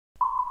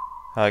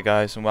Hi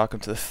guys, and welcome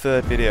to the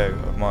third video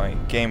of my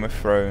Game of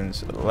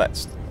Thrones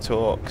Let's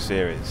Talk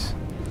series.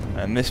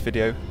 And in this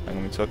video I'm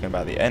going to be talking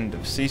about the end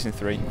of Season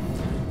 3. So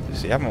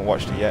if you haven't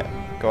watched it yet,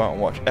 go out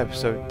and watch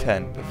episode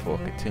 10 before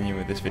continuing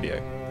with this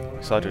video.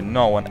 Because I do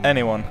not want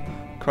anyone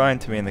crying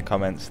to me in the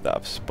comments that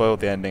I've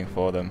spoiled the ending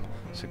for them,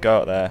 so go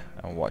out there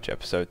and watch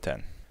episode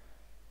 10.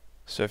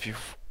 So if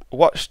you've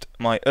watched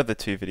my other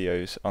two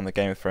videos on the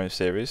Game of Thrones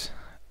series,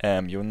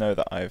 you'll know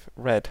that I've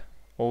read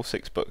all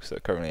 6 books that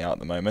are currently out at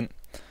the moment.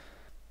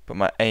 But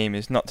my aim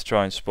is not to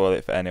try and spoil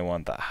it for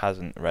anyone that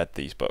hasn't read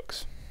these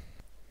books.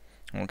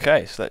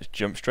 Okay, so let's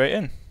jump straight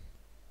in.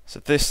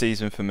 So this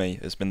season for me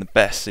has been the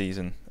best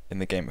season in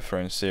the Game of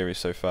Thrones series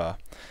so far,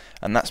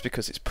 and that's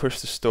because it's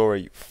pushed the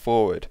story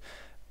forward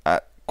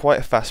at quite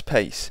a fast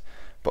pace,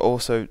 but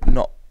also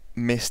not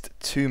missed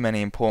too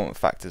many important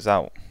factors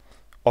out.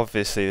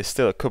 Obviously there's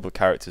still a couple of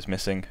characters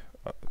missing,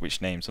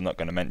 which names I'm not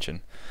going to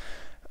mention,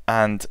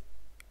 and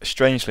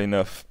strangely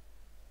enough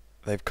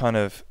they've kind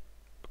of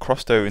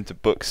crossed over into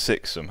book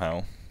 6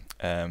 somehow,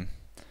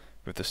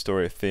 with the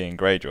story of Theon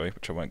Greyjoy,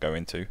 which I won't go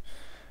into,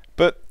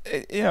 but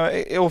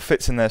it all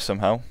fits in there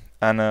somehow.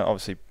 And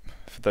obviously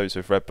for those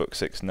who've read book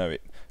 6 know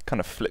it kind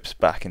of flips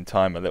back in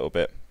time a little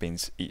bit, being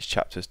each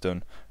chapter's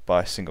done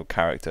by a single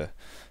character,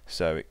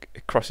 so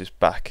it crosses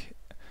back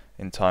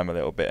in time a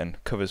little bit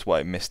and covers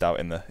what it missed out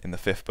in the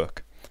 5th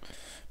book.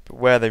 But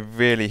where they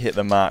really hit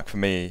the mark for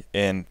me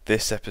in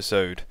this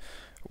episode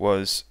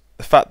was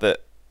the fact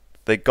that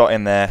they got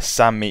in there,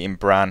 Sam meeting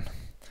Bran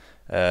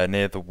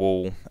near the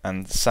wall,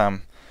 and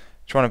Sam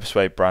trying to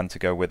persuade Bran to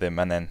go with him,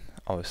 and then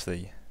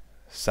obviously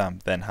Sam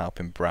then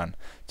helping Bran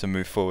to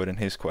move forward in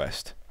his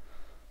quest.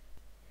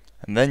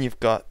 And then you've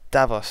got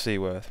Davos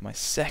Seaworth, my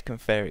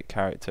second favourite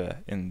character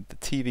in the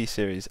TV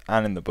series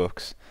and in the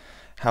books,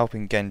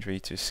 helping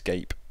Gendry to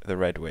escape the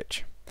Red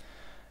Witch.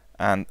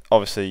 And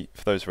obviously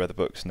for those who read the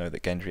books know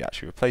that Gendry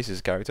actually replaces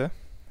his character,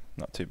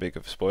 not too big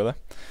of a spoiler.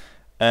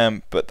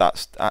 But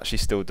that's actually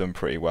still done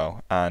pretty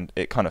well, and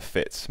it kind of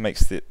fits,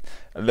 makes it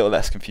a little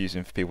less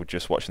confusing for people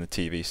just watching the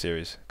TV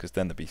series, because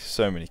then there'd be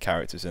so many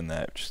characters in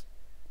there, it'd just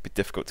be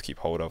difficult to keep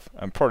hold of,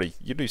 and probably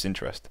you'd lose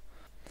interest.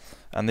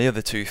 And the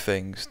other two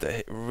things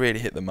that really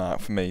hit the mark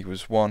for me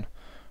was, one,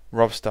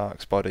 Robb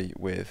Stark's body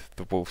with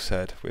the wolf's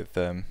head, with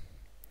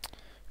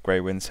Grey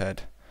Wind's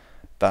head.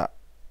 That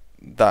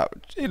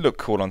it looked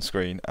cool on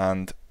screen,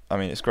 and I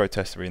mean it's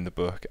grotesque to read in the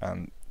book,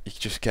 and you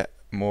just get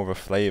more of a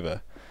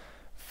flavour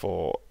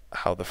for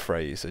how the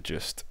Freys are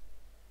just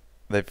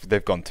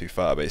they've gone too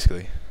far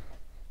basically.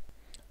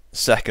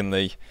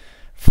 Secondly,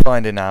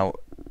 finding out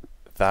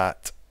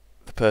that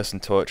the person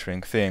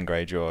torturing Theon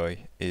Greyjoy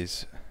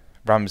is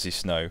Ramsay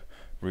Snow,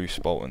 Roose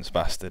Bolton's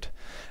bastard.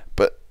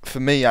 But for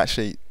me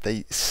actually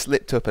they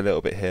slipped up a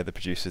little bit here, the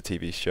producer of the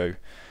TV show,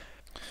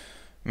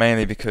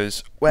 mainly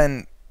because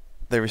when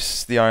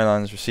the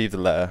Ironlands received a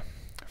letter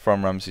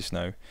from Ramsay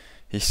Snow,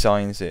 he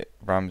signs it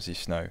Ramsay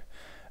Snow,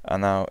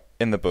 and now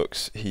in the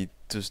books he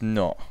does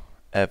not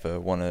ever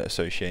want to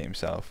associate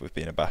himself with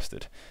being a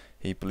bastard.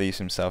 He believes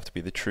himself to be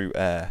the true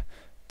heir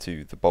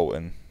to the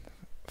Bolton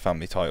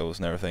family titles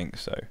and everything,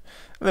 so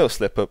a little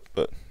slip up,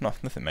 but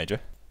nothing major.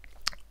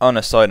 On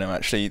a side note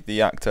actually,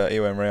 the actor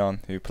Ewan Rayon,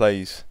 who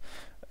plays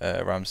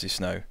Ramsay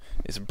Snow,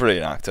 is a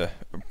brilliant actor,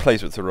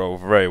 plays with the role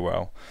very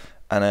well,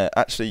 and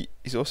actually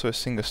he's also a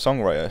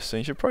singer-songwriter, so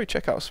you should probably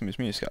check out some of his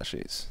music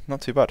actually, it's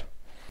not too bad.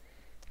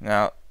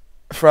 Now,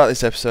 throughout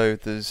this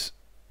episode there's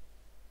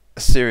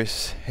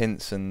serious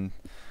hints and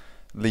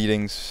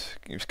leadings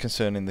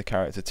concerning the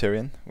character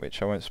Tyrion,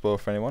 which I won't spoil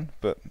for anyone,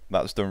 but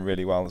that's done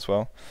really well as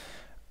well.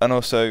 And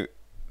also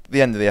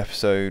the end of the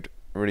episode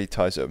really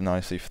ties it up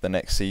nicely for the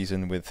next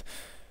season, with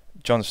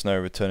Jon Snow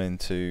returning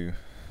to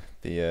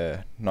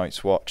the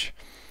Night's Watch,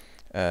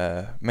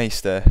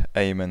 Maester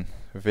Aemon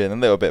revealing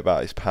a little bit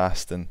about his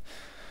past and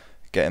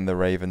getting the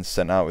ravens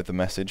sent out with the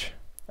message,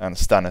 and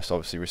Stannis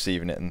obviously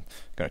receiving it and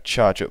going to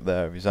charge up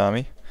there with his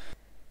army.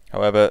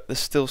 However, there's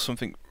still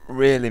something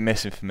really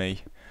missing for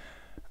me,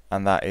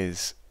 and that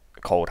is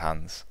Cold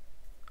Hands.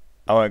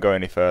 I won't go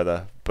any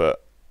further,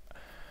 but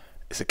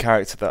it's a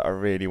character that I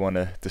really want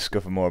to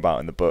discover more about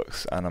in the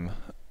books, and I'm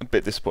a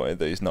bit disappointed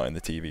that he's not in the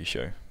TV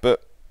show,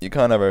 but you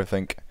can't have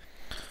everything.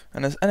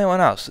 And has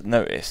anyone else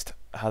noticed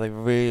how they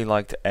really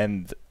like to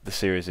end the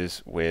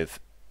series with,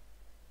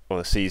 or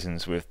the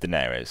seasons with,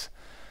 Daenerys?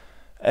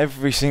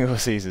 Every single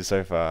season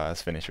so far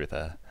has finished with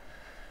her,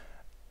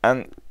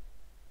 and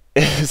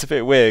it's a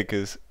bit weird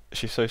because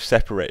she's so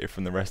separated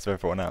from the rest of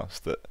everyone else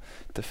that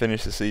to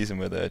finish the season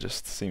with her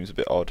just seems a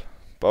bit odd.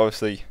 But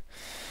obviously,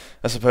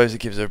 I suppose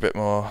it gives her a bit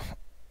more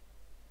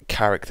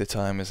character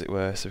time, as it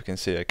were, so we can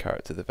see her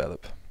character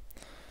develop.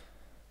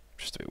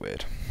 Just a bit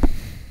weird.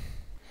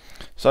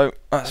 So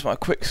that's my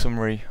quick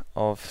summary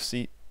of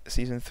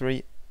season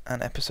 3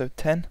 and episode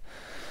 10.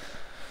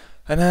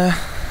 And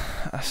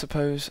I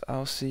suppose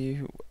I'll see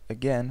you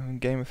again when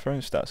Game of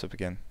Thrones starts up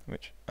again,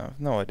 which I have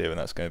no idea when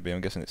that's going to be.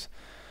 I'm guessing it's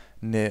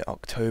near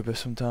October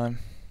sometime.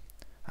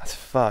 That's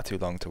far too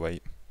long to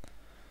wait.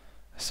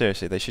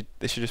 Seriously, they should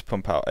just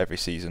pump out every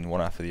season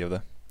one after the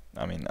other.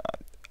 I mean,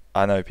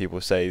 I know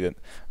people say that,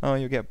 oh,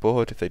 you'll get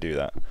bored if they do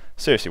that.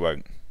 Seriously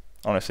won't.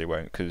 Honestly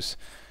won't, because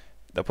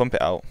they'll pump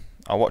it out,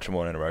 I'll watch them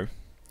all in a row,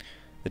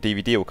 the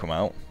DVD will come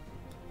out,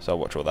 so I'll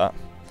watch all that,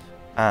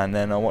 and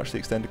then I'll watch the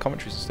extended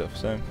commentaries and stuff,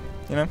 so,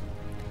 you know,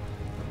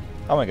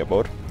 I won't get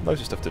bored. Loads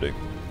of stuff to do.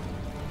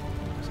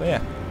 So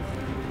yeah,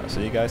 I'll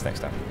see you guys next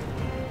time.